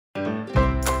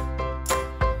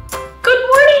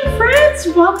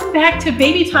friends, welcome back to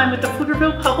Baby Time with the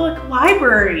Pflugerville Public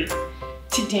Library.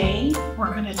 Today,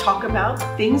 we're going to talk about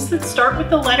things that start with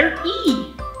the letter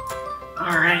E.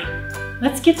 All right,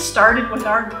 let's get started with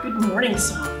our good morning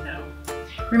song though.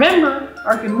 Remember,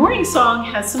 our good morning song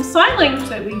has some sign language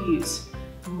that we use.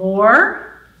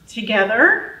 More,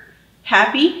 together,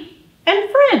 happy, and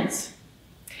friends.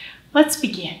 Let's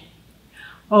begin.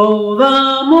 Oh,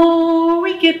 the more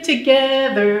we get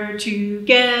together,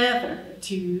 together.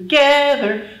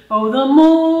 Oh, the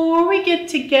more we get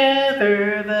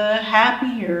together, the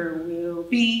happier we'll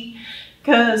be.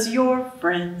 'Cause your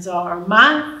friends are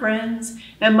my friends,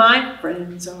 and my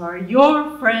friends are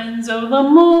your friends. Oh, the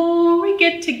more we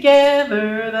get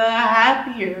together, the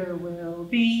happier we'll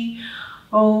be.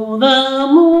 Oh, the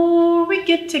more we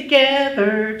get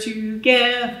together,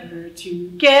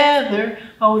 together.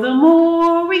 Oh, the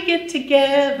more we get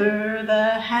together,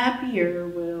 the happier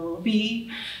we'll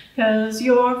be. 'Cause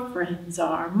your friends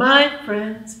are my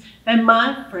friends, and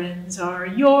my friends are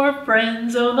your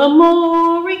friends. Oh, the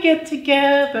more we get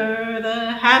together,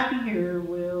 the happier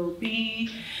we'll be.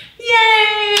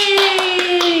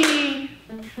 Yay!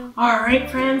 All right,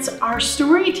 friends, our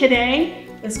story today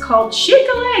is called Shake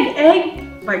a Leg,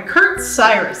 Egg by Kurt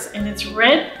Cyrus, and it's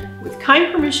read with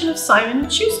kind permission of Simon &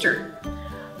 Schuster.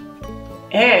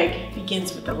 Egg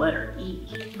begins with the letter E,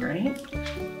 right? Okay.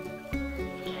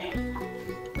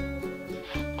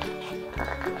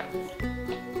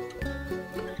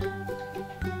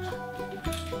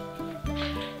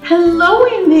 Hello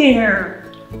in there!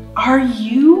 Are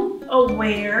you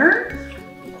aware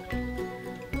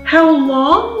how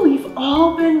long we've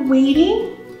all been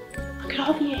waiting? Look at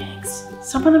all the eggs.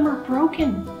 Some of them are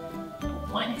broken, but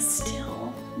one is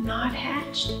still not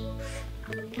hatched.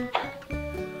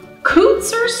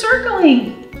 Coots are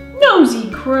circling. Nosy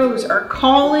crows are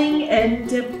calling and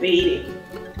debating.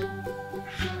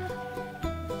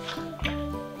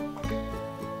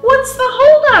 What's the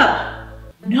holdup?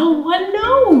 No one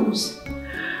knows.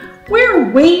 We're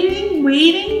waiting.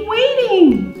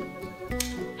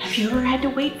 Have you ever had to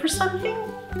wait for something?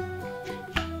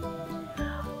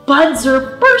 Buds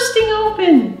are bursting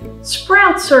open.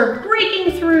 Sprouts are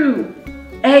breaking through.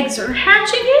 Eggs are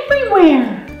hatching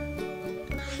everywhere.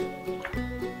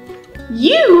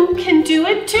 You can do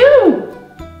it too.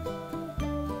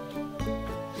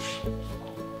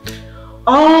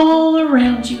 All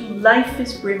around you, life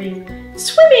is brimming.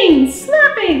 Swimming,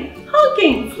 snapping,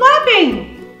 honking, flapping.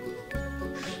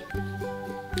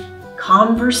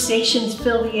 Conversations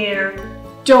fill the air.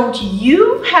 Don't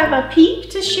you have a peep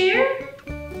to share?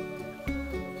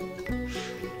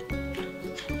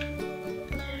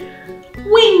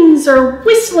 Wings are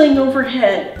whistling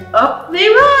overhead. Up they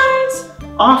rise,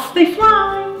 off they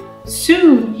fly.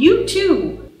 Soon you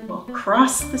too will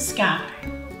cross the sky.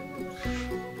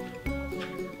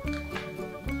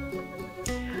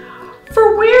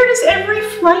 For where does every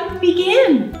flight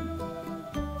begin?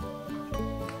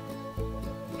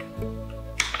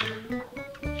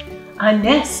 A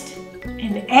nest,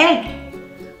 an egg,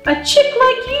 a chick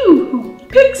like you who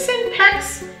picks and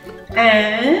pecks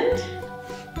and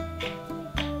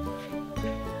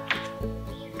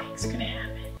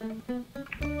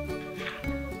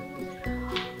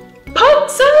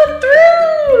pokes on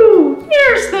through.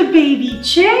 Here's the baby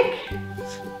chick.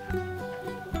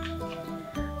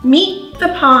 Meet the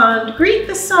pond, greet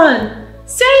the sun,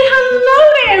 say hello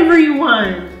to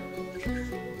everyone.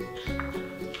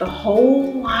 The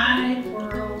whole wide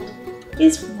world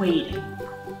is waiting.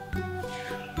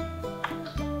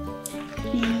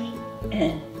 The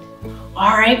end.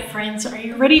 All right, friends, are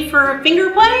you ready for a finger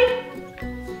play?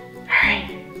 All right.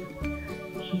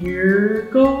 Here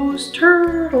goes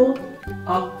turtle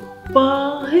up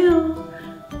a hill.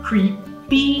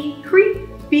 Creepy,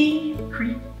 creepy,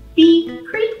 creepy,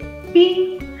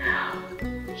 creepy.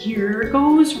 Here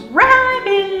goes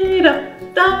rabbit up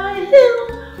the hill.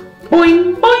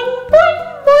 Boing, boing, boing,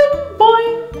 boing,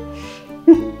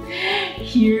 boing.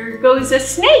 Here goes a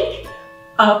snake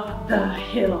up the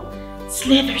hill.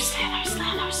 Slither, slither,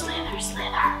 slither, slither,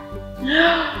 slither.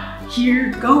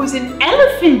 Here goes an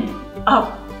elephant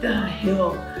up the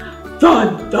hill.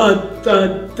 Thud, thud,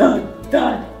 thud, thud,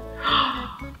 thud.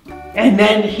 And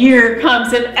then here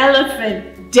comes an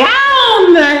elephant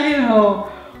down the hill.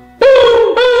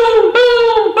 Boom, boom,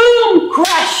 boom, boom,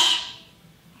 crash.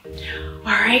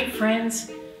 All right,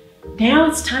 friends, now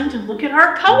it's time to look at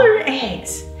our colored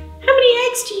eggs. How many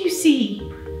eggs do you see?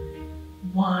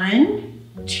 1,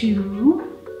 2,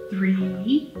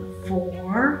 3,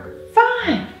 4,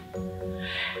 5.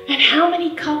 And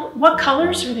what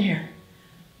colors are there?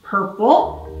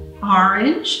 Purple,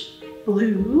 orange,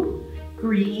 blue,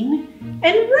 green,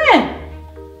 and red.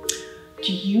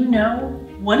 Do you know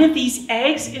one of these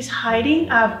eggs is hiding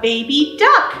a baby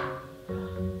duck?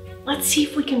 Let's see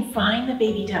if we can find the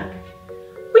baby duck.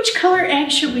 Which color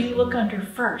egg should we look under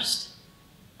first?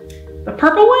 The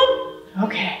purple one?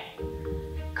 Okay.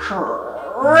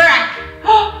 Crack!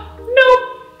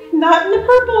 Nope, not in the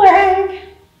purple egg.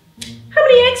 How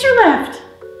many eggs are left?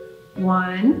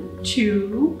 1,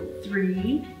 2,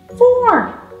 3, 4.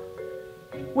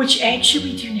 Which egg should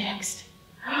we do next?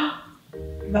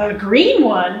 The green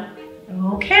one.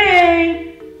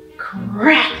 Okay.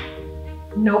 Crack!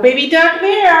 No baby duck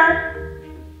there.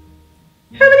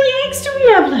 How many eggs do we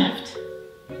have left?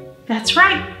 That's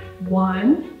right.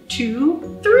 1,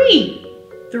 2, 3.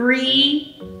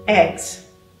 3 eggs.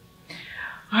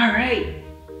 All right.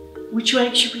 Which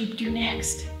egg should we do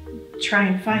next? Try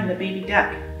and find the baby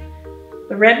duck.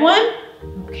 The red one?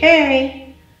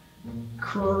 Okay.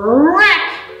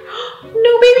 Crack!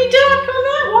 No baby duck on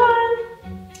that one.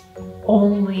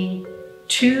 Only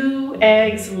 2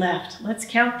 eggs left. Let's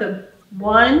count them.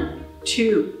 1,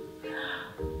 2.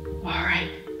 All right.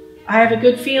 I have a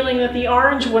good feeling that the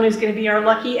orange one is going to be our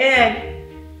lucky egg.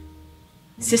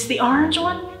 Is this the orange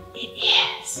one? It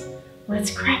is.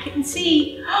 Let's crack it and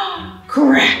see.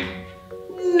 Crack!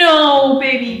 No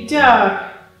baby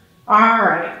duck. All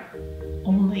right.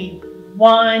 Only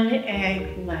 1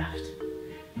 egg left.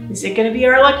 Is it going to be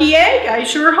our lucky egg? I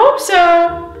sure hope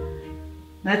so.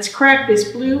 Let's crack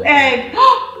this blue egg.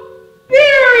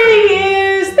 There he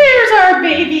is. There's our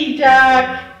baby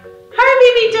duck. Hi,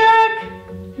 baby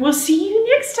duck. We'll see you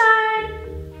next time.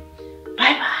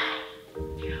 Bye-bye.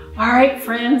 All right,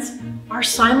 friends. Our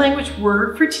sign language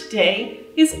word for today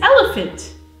is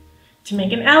elephant. To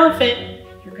make an elephant,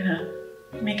 you're going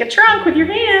to make a trunk with your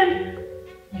hand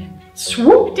and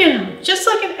swoop down, just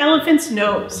like an elephant's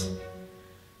nose.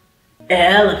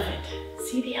 Elephant.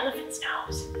 See the elephant's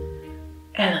nose?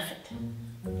 Elephant.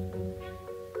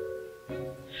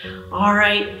 All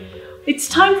right, it's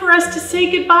time for us to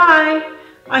say goodbye.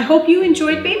 I hope you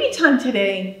enjoyed baby time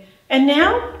today. And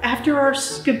now, after our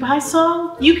goodbye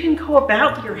song, you can go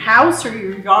about your house or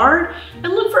your yard and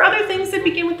look for other things that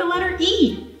begin with the letter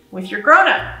E with your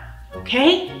grown-up,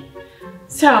 okay?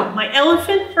 So, my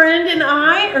elephant friend and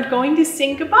I are going to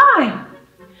sing goodbye.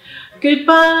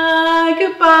 Goodbye,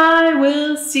 goodbye,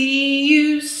 we'll see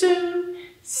you soon.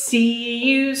 See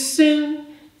you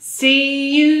soon,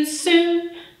 see you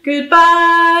soon.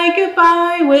 Goodbye,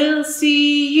 goodbye, we'll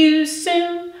see you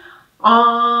soon.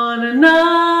 On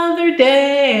another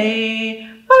day.